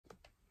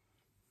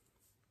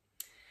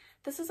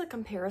This is a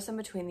comparison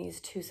between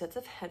these two sets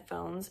of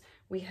headphones.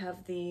 We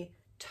have the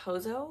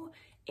Tozo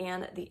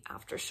and the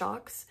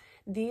Aftershokz.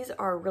 These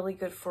are really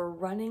good for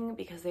running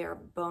because they are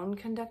bone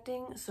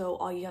conducting. So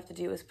all you have to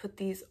do is put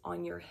these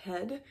on your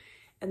head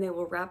and they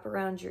will wrap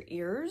around your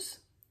ears,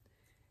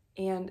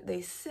 and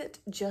they sit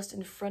just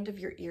in front of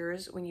your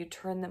ears when you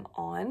turn them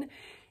on,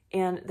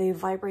 and they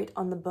vibrate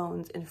on the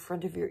bones in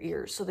front of your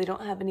ears. So they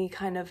don't have any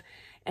kind of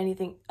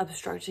anything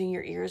obstructing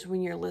your ears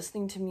when you're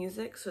listening to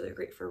music. So they're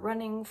great for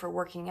running, for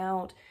working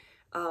out,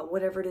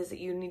 whatever it is that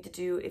you need to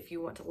do if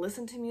you want to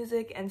listen to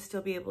music and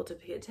still be able to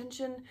pay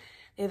attention.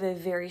 They have a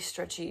very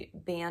stretchy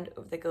band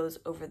that goes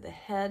over the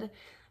head,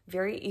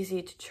 very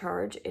easy to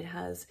charge. It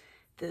has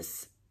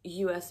this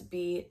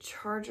USB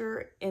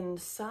charger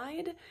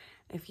inside,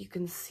 if you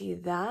can see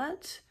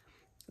that.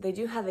 They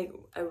do have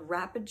a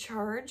rapid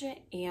charge,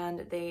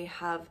 and they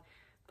have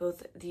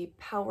both the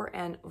power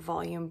and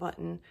volume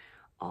button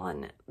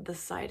on the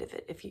side of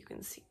it, if you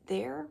can see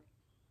there.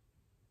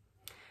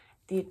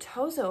 The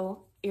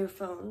Tozo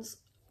earphones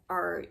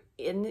are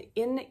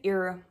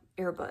in-ear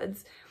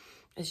earbuds.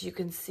 As you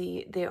can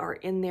see, they are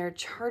in there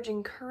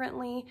charging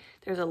currently.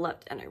 There's a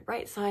left and a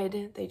right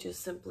side. They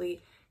just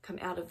simply come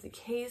out of the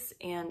case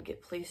and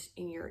get placed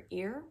in your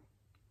ear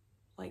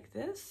like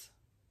this.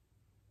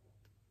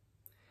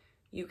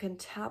 You can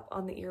tap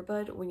on the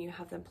earbud when you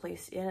have them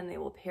placed in, and they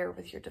will pair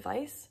with your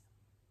device.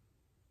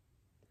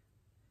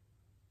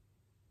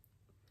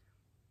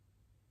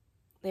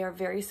 They are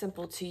very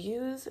simple to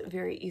use,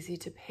 very easy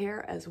to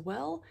pair as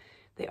well.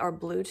 They are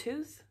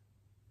Bluetooth,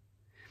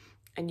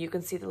 and you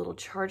can see the little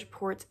charge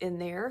ports in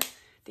there.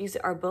 These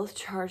are both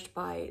charged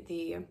by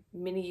the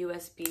mini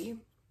USB.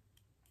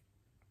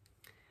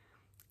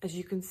 As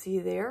you can see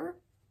there,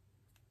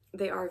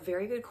 they are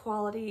very good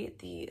quality.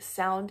 The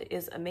sound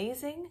is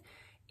amazing.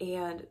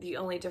 And the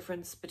only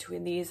difference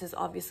between these is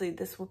obviously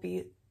this will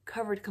be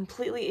covered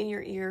completely in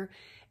your ear,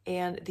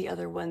 and the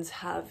other ones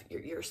have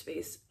your ear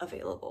space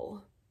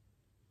available.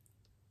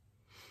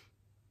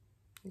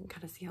 You can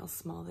kind of see how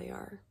small they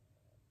are.